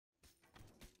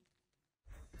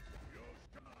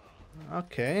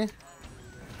Okay.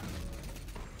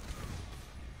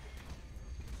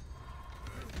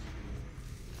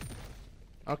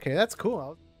 Okay, that's cool.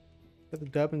 I'll get the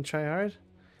dub and try hard.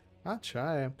 I'll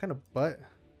try. I'm kind of butt.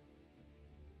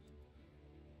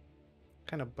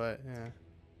 Yeah.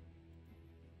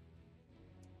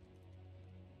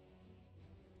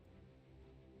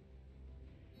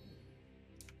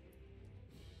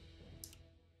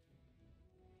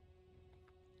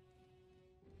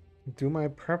 Do my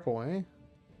purple, eh?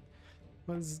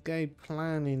 What is this guy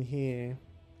planning here?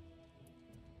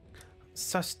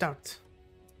 Sussed out.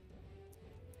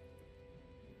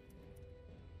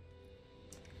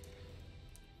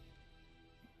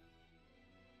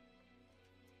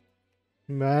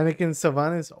 Mannequin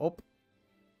Savanas. Oh.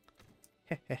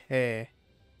 Hehehe.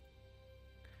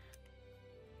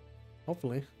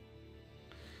 Hopefully.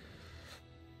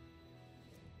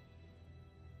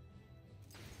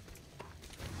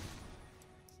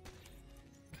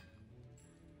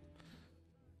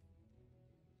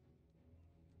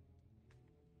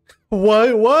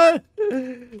 What? What?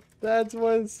 That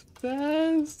was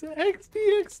fast.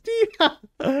 XD.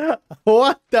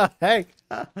 What the heck?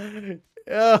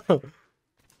 Yo.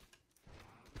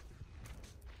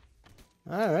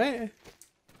 Alright.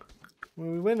 Well,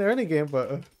 we win the early game,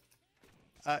 but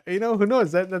you know, who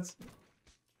knows?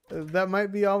 That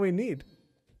might be all we need.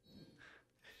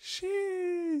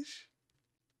 Sheesh.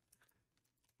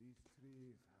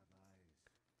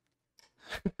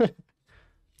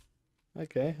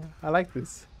 Okay, I like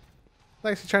this.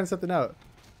 I'm actually trying something out.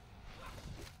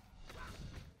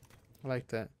 I like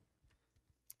that.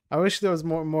 I wish there was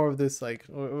more of this, like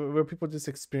where people just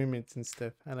experiment and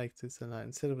stuff. I like this a lot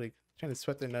instead of like trying to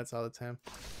sweat their nuts all the time.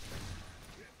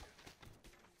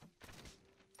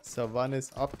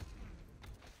 Sylvanas up.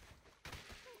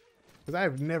 Because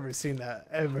I've never seen that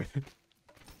ever.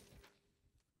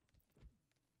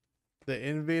 The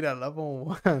invade at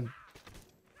level 1.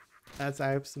 That's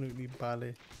absolutely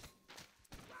bally.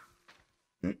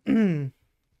 And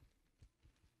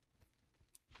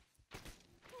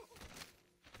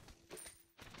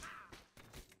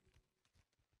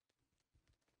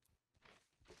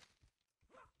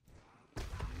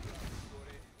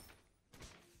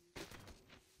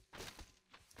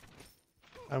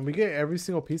we get every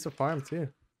single piece of farm too.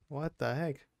 What the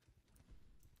heck?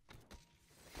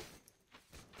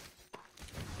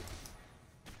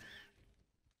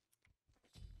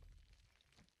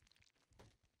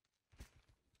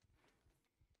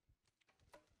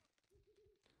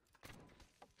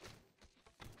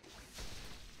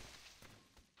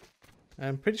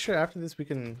 I'm pretty sure after this we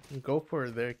can go for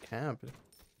their camp. It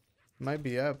might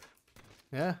be up.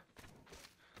 Yeah.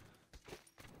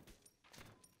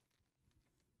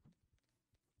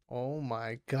 Oh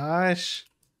my gosh.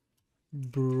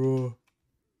 Bro.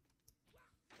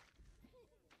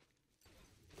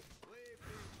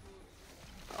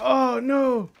 Oh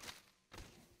no.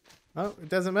 Oh, it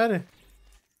doesn't matter.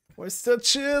 We're still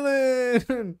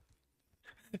chilling.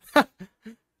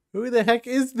 Who the heck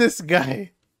is this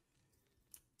guy?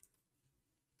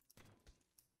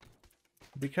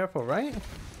 Be careful, right?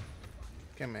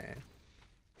 Come on.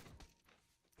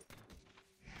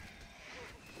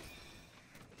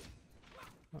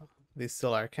 Oh, they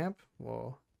still are camp?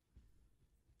 Whoa.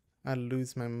 I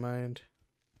lose my mind.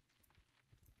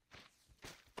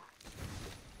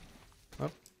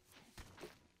 Up.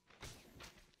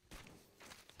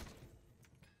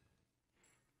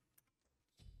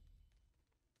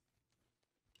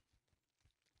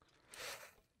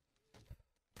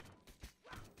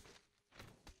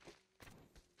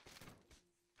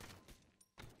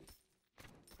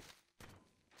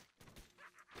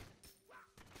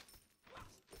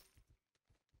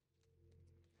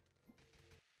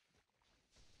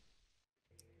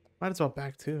 Might as well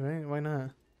back too, right? Why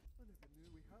not?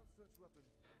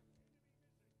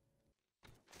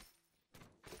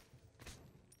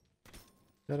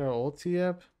 Is that our ulti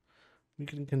up? We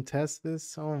can contest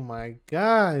this? Oh my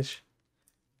gosh.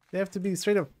 They have to be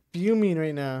straight up fuming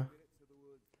right now.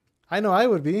 I know I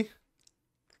would be.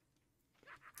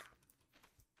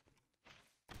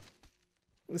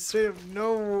 Straight up,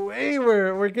 no way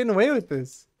we're getting away with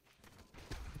this.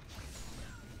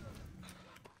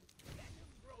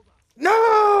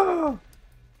 No!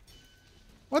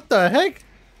 What the heck?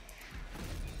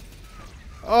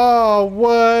 Oh,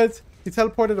 what? He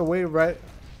teleported away, right?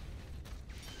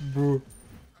 Bro.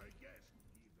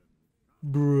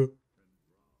 Bro.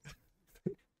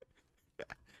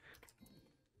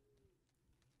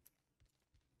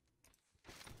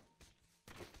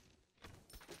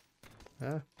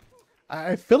 Yeah.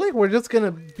 I feel like we're just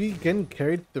gonna be getting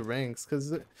carried the ranks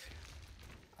because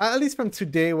At least from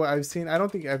today, what I've seen, I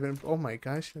don't think I've been. Oh my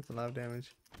gosh, that's a lot of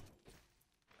damage.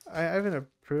 I haven't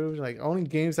approved. Like only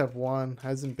games I've won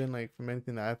hasn't been like from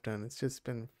anything that I've done. It's just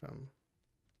been from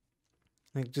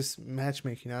like just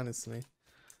matchmaking, honestly.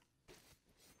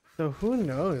 So who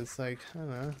knows? Like I don't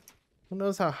know. Who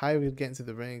knows how high we'd get into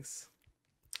the ranks?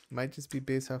 Might just be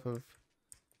based off of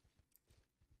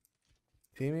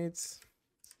teammates,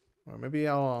 or maybe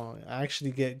I'll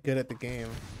actually get good at the game.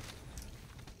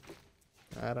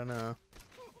 I don't know.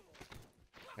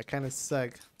 I kind of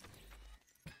suck.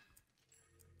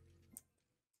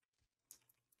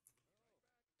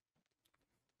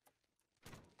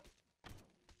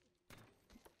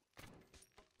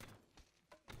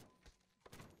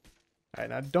 Alright,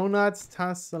 now do not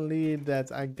toss the lead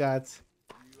that I got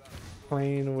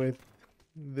playing with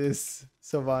this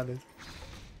Sylvanas.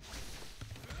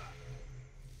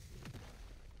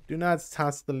 Do not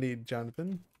toss the lead,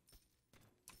 Jonathan.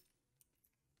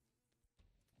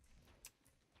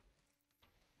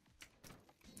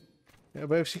 Yeah,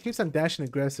 but if she keeps on dashing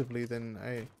aggressively, then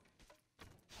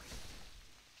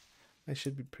I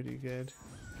should be pretty good.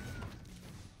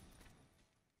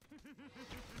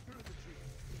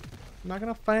 I'm not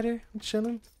gonna fight her. I'm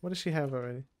chilling. What does she have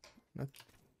already? Not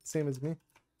same as me.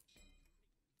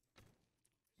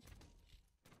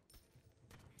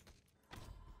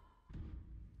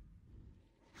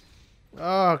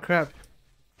 Oh crap.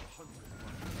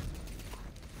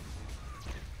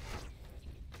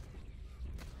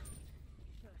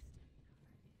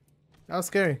 That was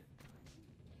scary.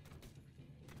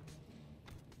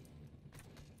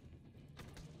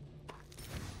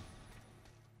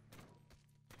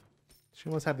 She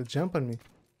almost had to jump on me.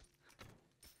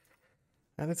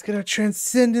 And let's get our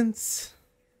transcendence.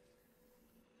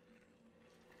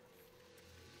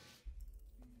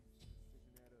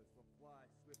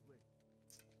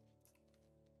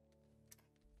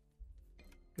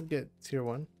 We'll get tier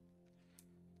 1.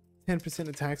 10%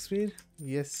 attack speed.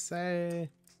 Yes, sir.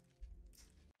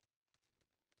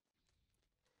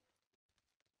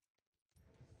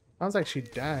 Sounds like she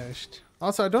dashed.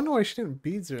 Also, I don't know why she didn't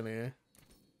beads earlier.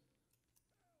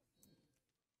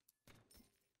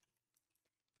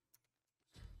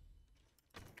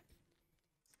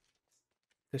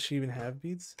 Does she even have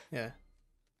beads? Yeah.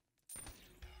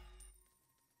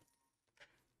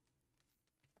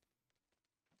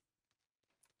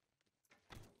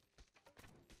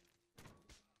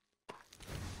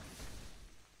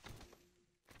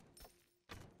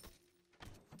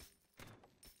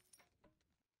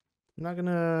 I'm not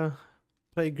gonna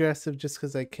play aggressive just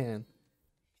because I can.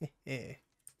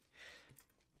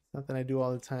 Something I do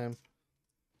all the time.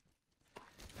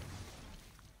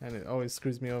 And it always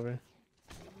screws me over.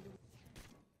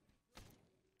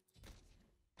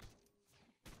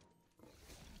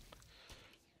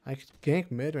 I could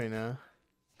gank mid right now.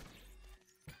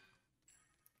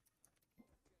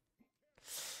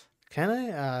 Can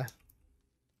I?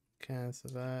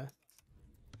 Cancel that.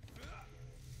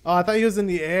 Oh, I thought he was in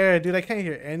the air. Dude, I can't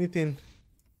hear anything.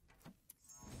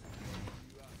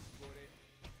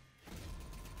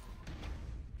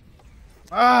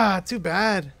 Ah, too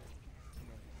bad.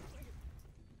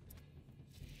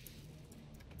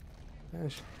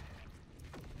 Gosh.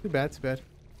 Too bad, too bad.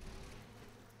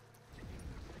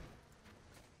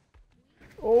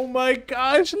 Oh my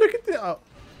gosh, look at the... Oh.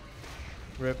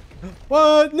 Rip.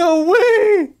 What? No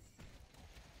way!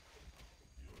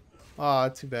 Aw,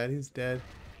 too bad. He's dead.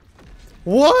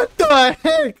 What the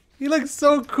heck? He looks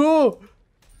so cool.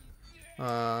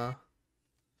 Too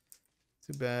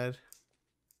bad.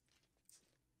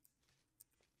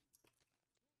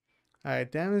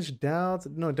 Alright, damage dealt.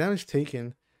 No, damage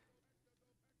taken.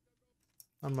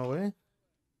 On my way.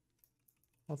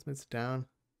 Ultimate's down.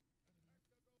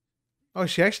 Oh,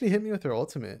 she actually hit me with her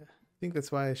ultimate. I think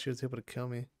that's why she was able to kill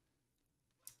me.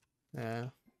 Yeah.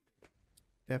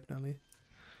 Definitely.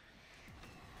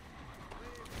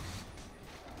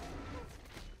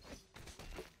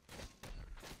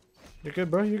 You're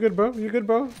good, bro. You're good, bro. You're good,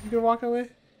 bro. You can walk away.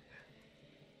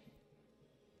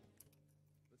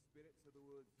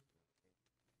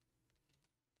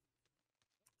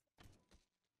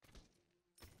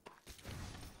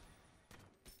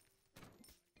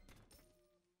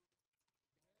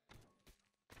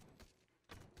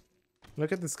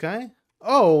 Look at this guy.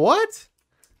 Oh, what?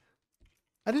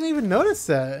 I didn't even notice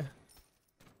that.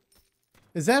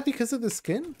 Is that because of the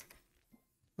skin?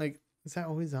 Like, is that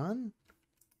always on?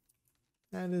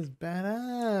 That is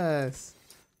badass.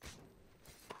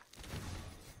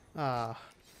 Ah.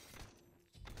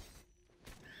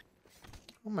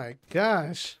 Oh my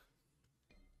gosh.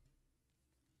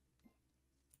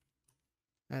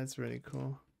 That's really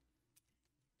cool.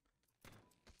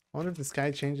 I wonder if the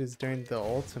sky changes during the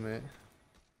ultimate.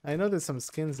 I know there's some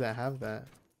skins that have that.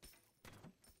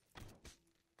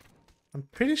 I'm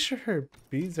pretty sure her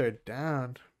beads are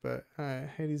down, but alright,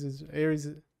 Hades is Ares,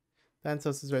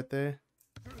 Thanatos is right there.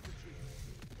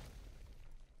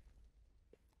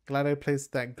 Glad I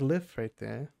placed that glyph right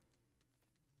there.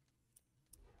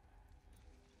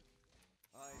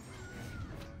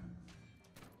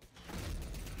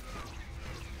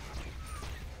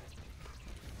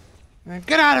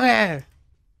 Get out of here!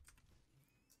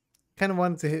 Kind of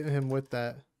wanted to hit him with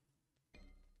that,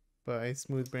 but I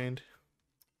smooth brained.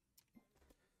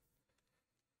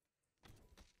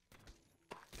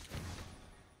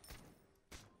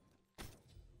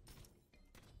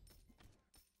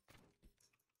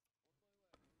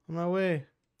 On my way.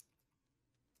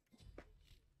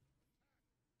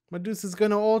 Medusa's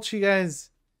gonna ult you guys.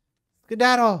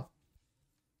 Skedaddle!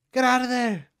 Get out of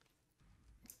there!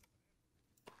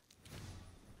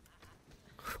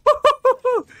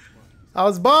 I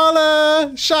was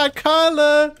baller! Shot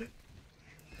caller!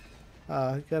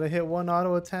 Gotta hit one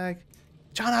auto attack.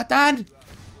 Jonathan!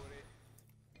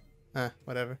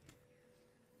 Whatever.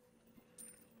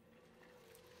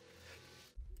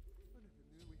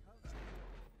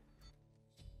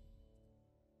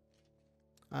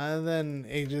 And then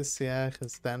Aegis, yeah,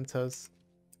 because Thanatos.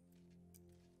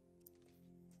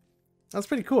 That's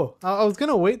pretty cool. I was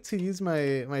gonna wait to use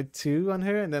my 2 on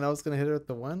her, and then I was gonna hit her with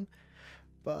the 1.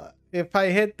 But if I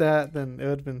hit that, then it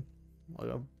would have been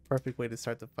a perfect way to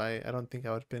start the fight. I don't think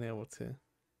I would have been able to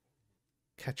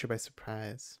catch her by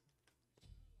surprise.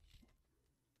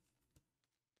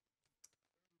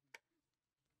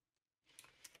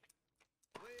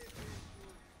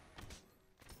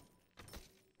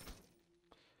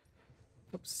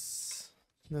 Oops.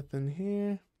 Nothing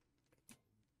here.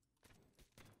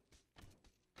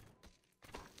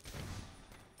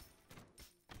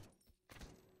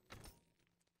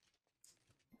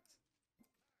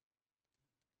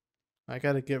 I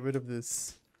gotta get rid of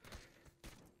this.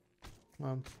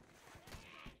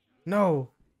 No!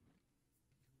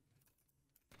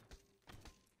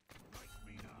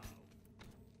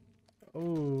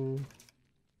 Oh.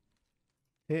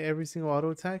 Hit every single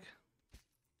auto attack?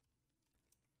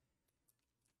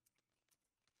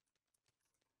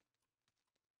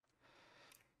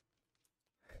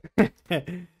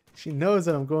 She knows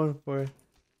what I'm going for.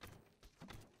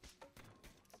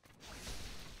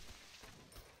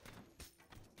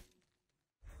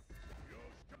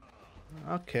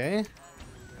 Okay.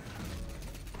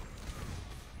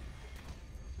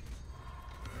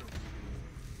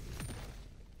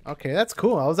 Okay, that's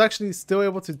cool. I was actually still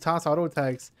able to toss auto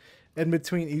attacks in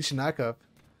between each knockup.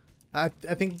 I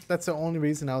think that's the only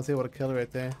reason I was able to kill her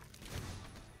right there.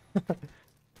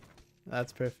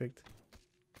 That's perfect.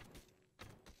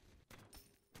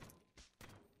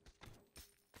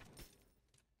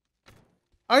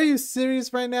 Are you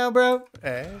serious right now, bro?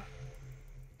 Eh?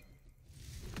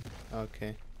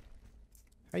 Okay.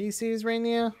 Are you serious right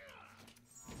now?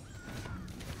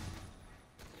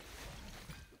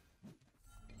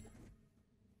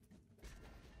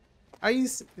 Are you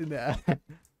nah.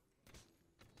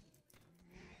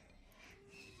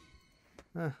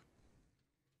 Huh.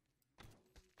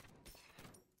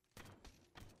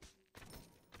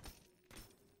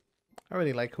 I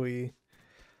really like Hui.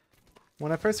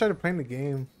 When I first started playing the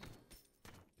game,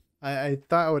 I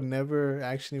thought I would never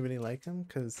actually really like him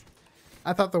because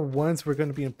I thought the ones were going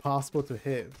to be impossible to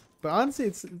hit. But honestly,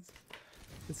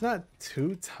 it's not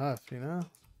too tough, you know?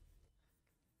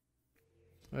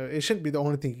 It shouldn't be the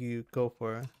only thing you go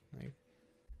for. Like,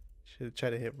 should try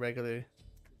to hit regular,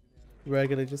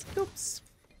 just oops.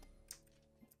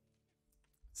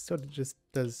 Still just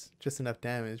does just enough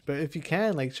damage. But if you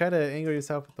can, like, try to angle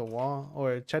yourself with the wall,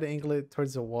 or try to angle it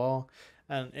towards the wall,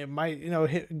 and it might, you know,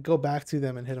 go back to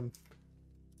them and hit them.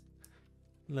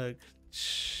 Look,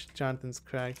 Jonathan's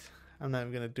cracked. I'm not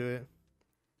even gonna do it.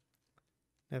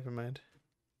 Never mind.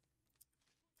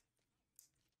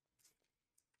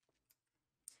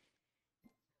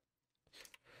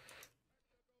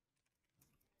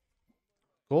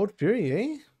 Gold Fury,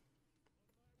 eh?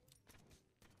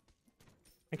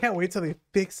 I can't wait till they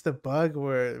fix the bug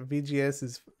where VGS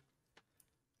is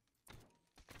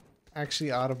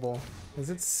actually audible, because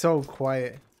it's so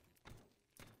quiet.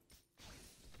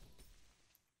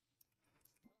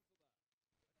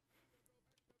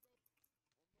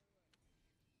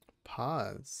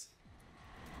 Pause.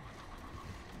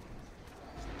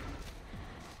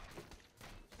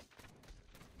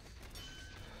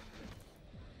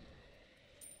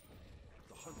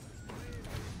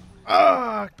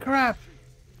 Ah, crap!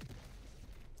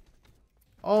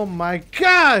 Oh my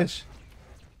gosh!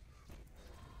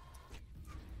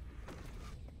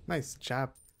 Nice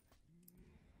job.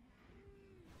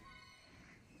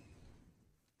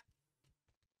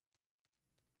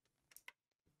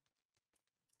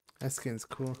 That skin's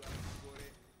cool.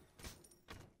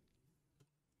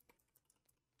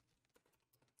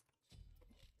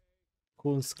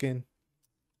 Cool skin.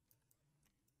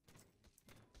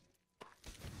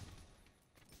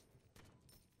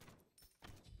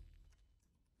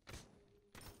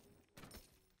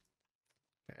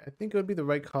 I think it would be the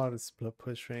right call to split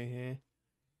push right here.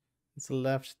 It's the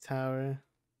left tower.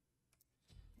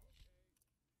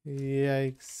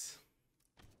 Yikes.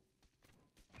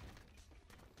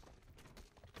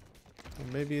 Or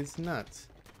maybe it's not.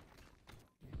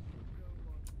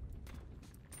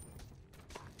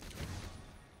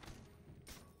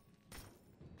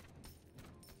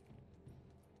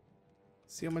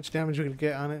 See how much damage we can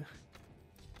get on it.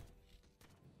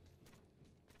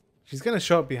 She's gonna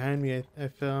show up behind me, I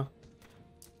feel.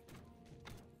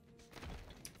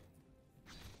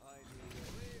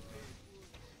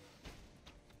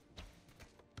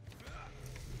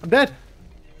 I'm dead!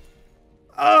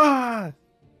 Ah!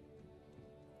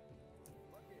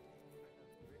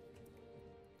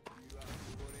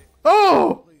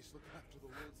 Oh!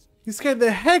 You scared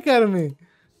the heck out of me!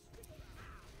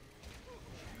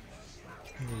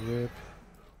 Rip.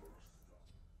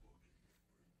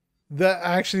 That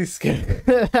actually scared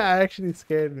that actually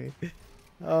scared me.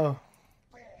 Oh.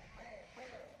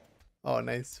 Oh,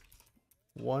 nice.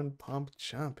 One pump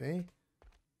jump, eh?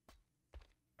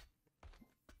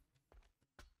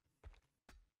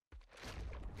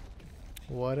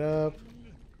 What up?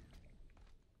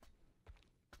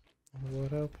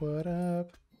 What up, what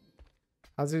up?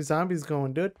 How's your zombies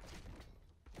going, dude?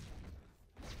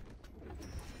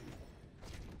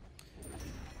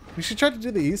 We should try to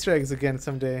do the Easter eggs again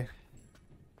someday.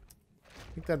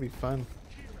 I think that'd be fun.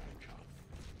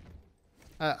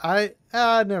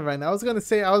 Never mind. I was gonna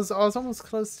say I was almost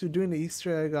close to doing the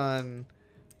Easter egg on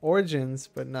Origins,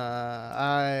 but nah.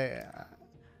 I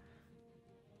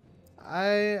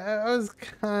was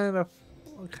kind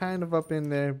of up in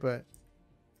there, but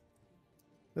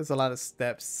there's a lot of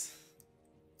steps.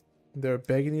 They're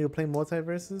begging you to play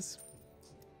multiverses.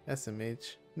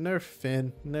 SMH. Nerf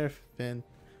Finn. Nerf Finn.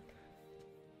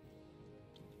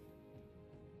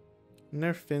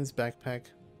 Nerf Finn's backpack.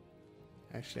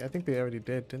 Actually, I think they already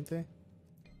did, didn't they?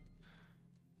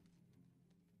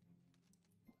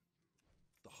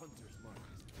 The hunter's mark.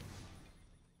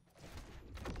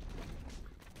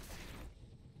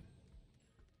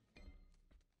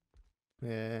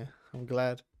 Yeah, I'm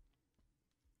glad.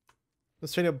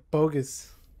 That's straight up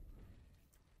bogus.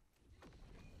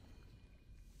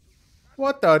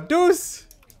 What the deuce?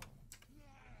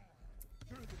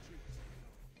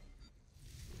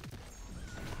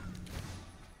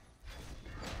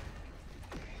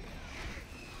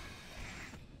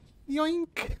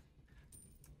 Yoink.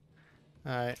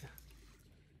 Alright.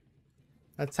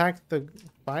 Attack the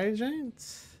fire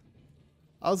giant?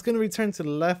 I was gonna return to the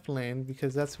left lane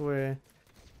because that's where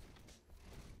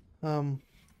oh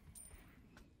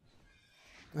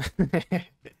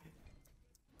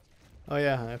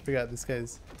yeah, I forgot this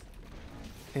guy's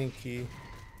pinky.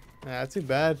 Too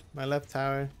bad. My left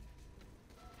tower.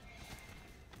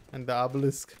 And the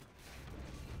obelisk.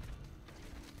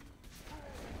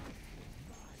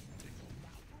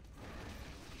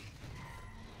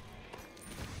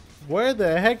 Where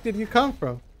the heck did you come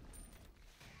from?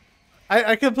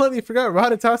 I completely forgot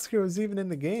Ratatoskr was even in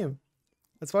the game.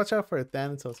 Let's watch out for a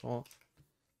Thanatos ult.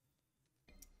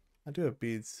 I do have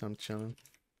beads, so I'm chilling.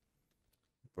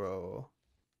 Bro.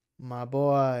 My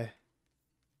boy.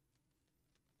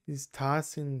 He's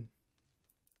tossing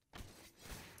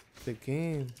the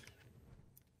game.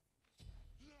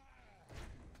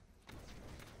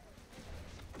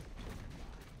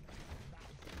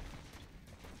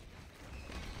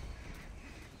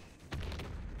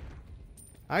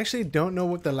 I actually don't know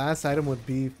what the last item would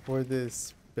be for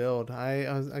this build.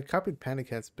 I copied Panic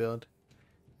Cat's build.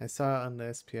 I saw it on the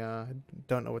SPR. I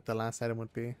don't know what the last item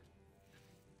would be.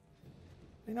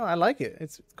 You know, I like it.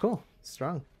 It's cool. It's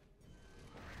strong.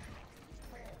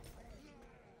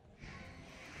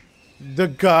 The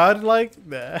godlike?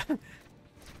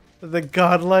 The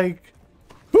godlike.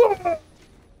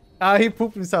 Ah, he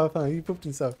pooped himself, huh? He pooped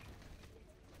himself.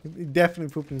 He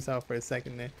definitely pooped himself for a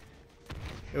second there.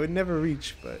 It would never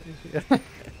reach, but yeah.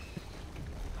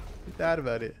 He thought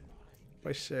about it.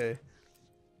 For sure.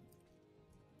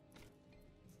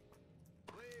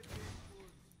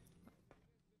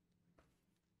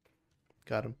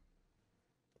 Got him.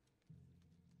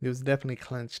 He was definitely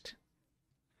clenched.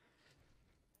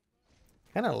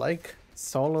 Kind of like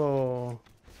solo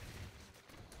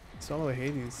Solo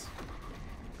Hades.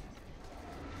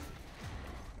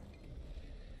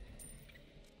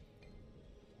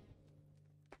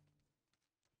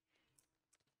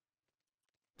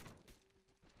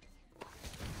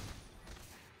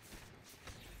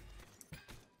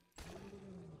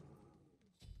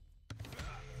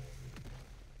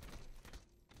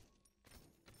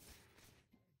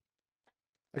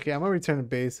 Okay, I'm gonna return to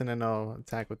base and then I'll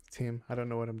attack with the team. I don't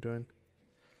know what I'm doing.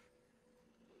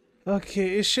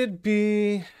 Okay, it should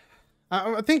be.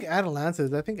 I think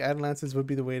Atalantis. I think Atalantis would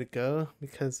be the way to go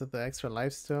because of the extra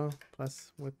lifesteal.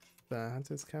 Plus with the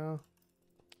Hunter's Cow.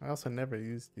 I also never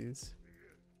used these.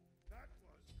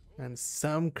 And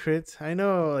some crits. I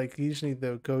know like usually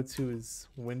the go-to is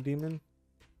Wind Demon.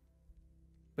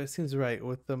 But it seems right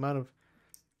with the amount of.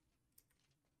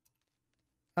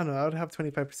 I don't know, I would have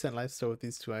 25% lifesteal with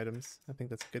these two items. I think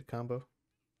that's a good combo.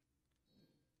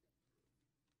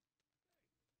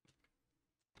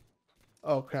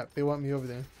 Oh crap, they want me over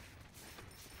there.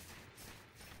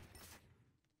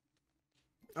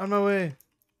 On my way.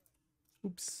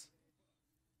 Oops.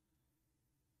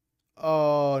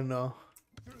 Oh no.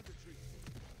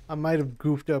 I might have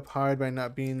goofed up hard by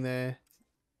not being there.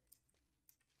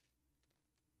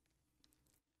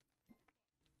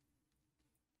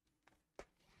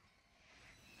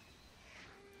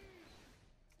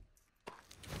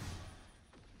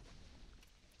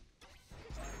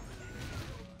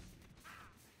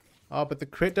 Oh, but the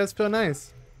crit does feel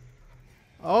nice.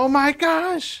 Oh my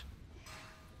gosh!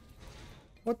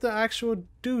 What the actual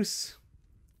deuce?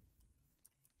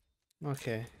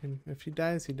 Okay, if he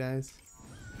dies, he dies.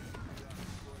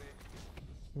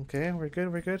 Okay, we're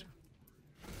good, we're good.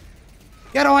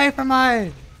 Get away from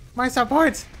my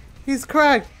support! He's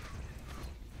cracked!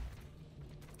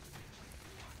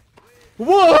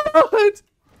 What?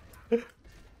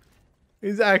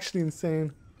 He's actually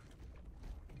insane.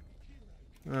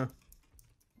 Oh.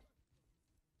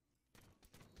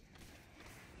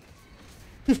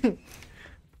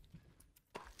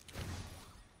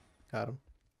 Got him.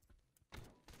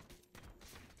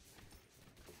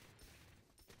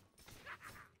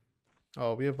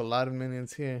 Oh, we have a lot of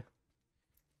minions here.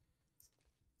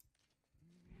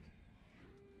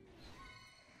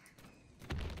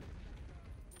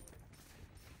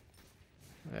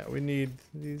 Yeah, we need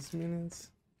these minions.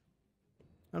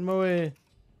 On my way.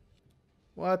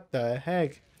 What the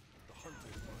heck?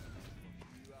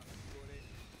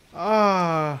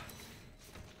 Ah.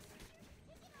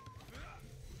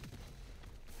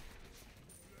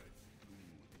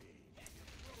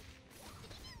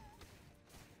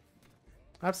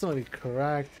 Absolutely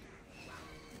correct.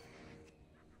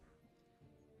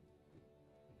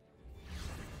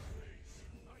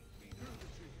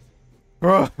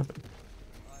 Bro.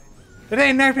 Did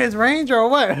they nerf his range or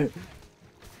what?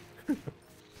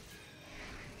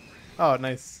 Oh,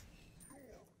 nice.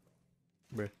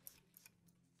 Bro.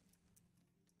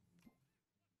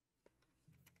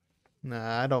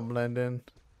 Nah, I don't blend in.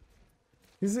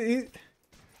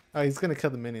 Oh, he's gonna kill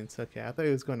the minions. Okay, I thought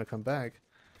he was going to come back.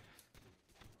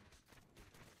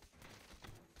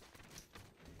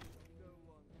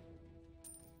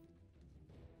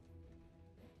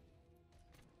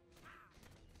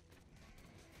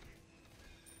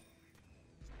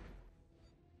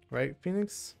 Right,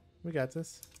 Phoenix? We got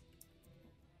this.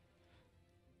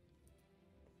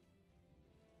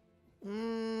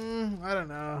 I don't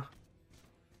know.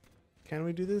 Can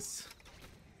we do this?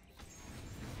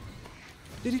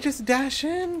 Did he just dash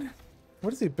in?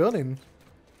 What is he building?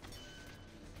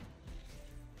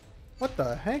 What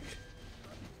the heck?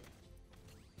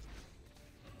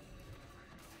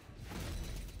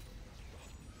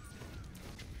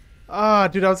 Ah,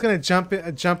 dude, I was gonna jump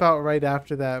out right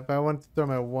after that, but I wanted to throw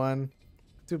my one.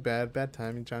 Too bad. Bad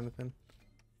timing, Jonathan.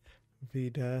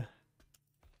 Vida.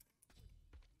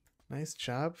 Nice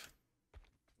job.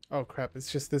 Oh crap,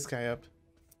 it's just this guy up.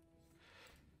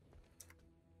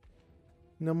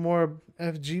 No more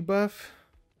FG buff.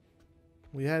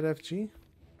 We had FG.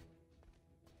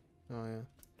 Oh yeah,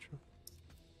 true.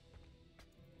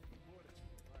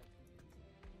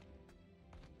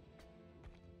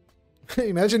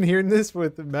 Imagine hearing this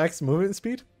with max movement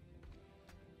speed.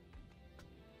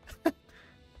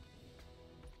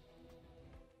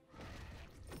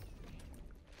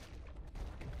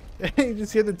 You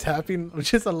just hear the tapping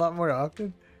just a lot more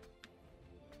often.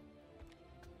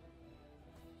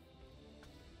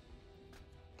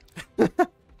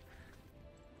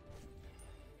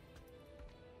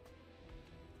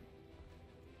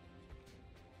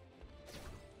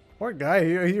 Poor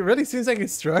guy, he really seems like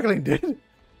he's struggling, dude.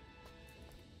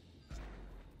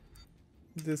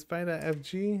 Despite that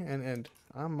FG and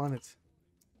I'm on it.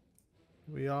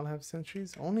 We all have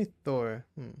sentries? Only Thor.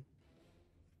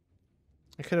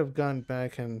 I could have gone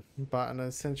back and bought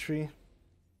another sentry.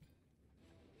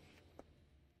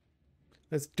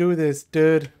 Let's do this,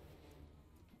 dude.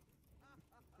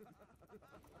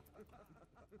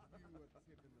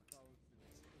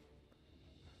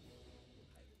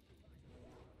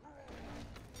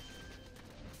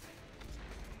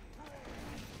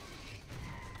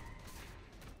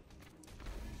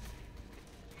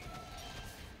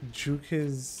 Juke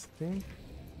his thing.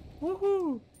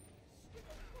 Woohoo!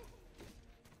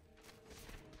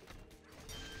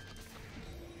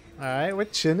 Alright, we're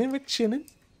chilling, we're chilling.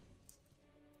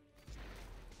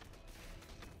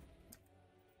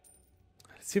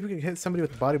 Let's see if we can hit somebody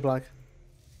with a body block.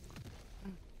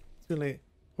 Too late.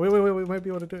 Wait, we might be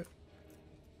able to do it.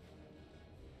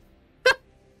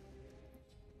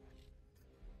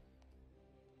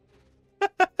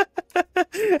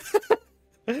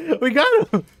 We got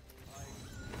him!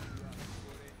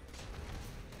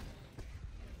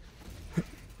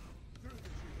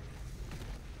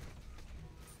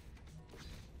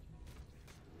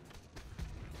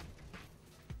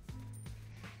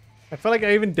 I felt like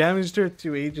I even damaged her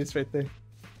 2 Aegis right there.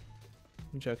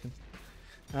 I'm joking.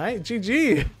 Alright,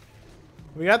 GG!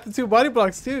 We got the 2 body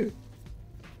blocks too.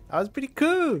 That was pretty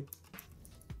cool.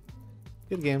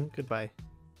 Good game. Goodbye.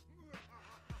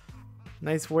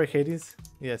 Nice work, Hades.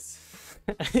 Yes.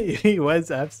 He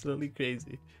was absolutely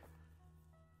crazy.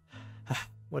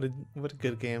 What a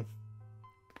good game.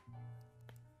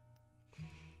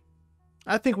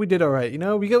 I think we did alright, you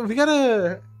know? We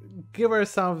gotta give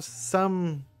ourselves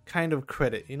some kind of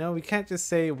credit, you know? We can't just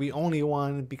say we only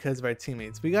won because of our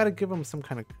teammates. We gotta give them some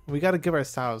kind of, we gotta give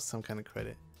ourselves some kind of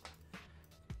credit.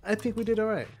 I think we did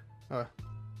alright. Oh.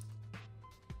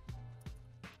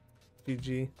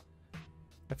 GG.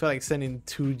 I feel like sending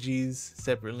 2 Gs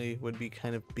separately would be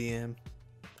kind of BM.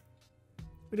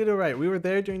 We did alright. We were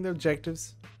there during the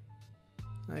objectives.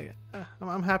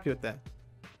 I'm happy with that.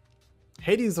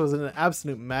 Hades was an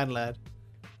absolute mad lad.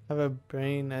 Have a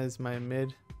brain as my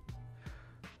mid.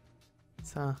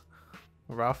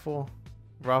 Raffle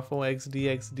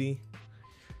XD.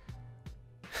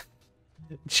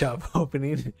 Job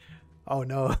opening. Oh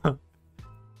no.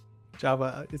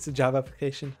 Java. It's a Java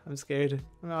application. I'm scared.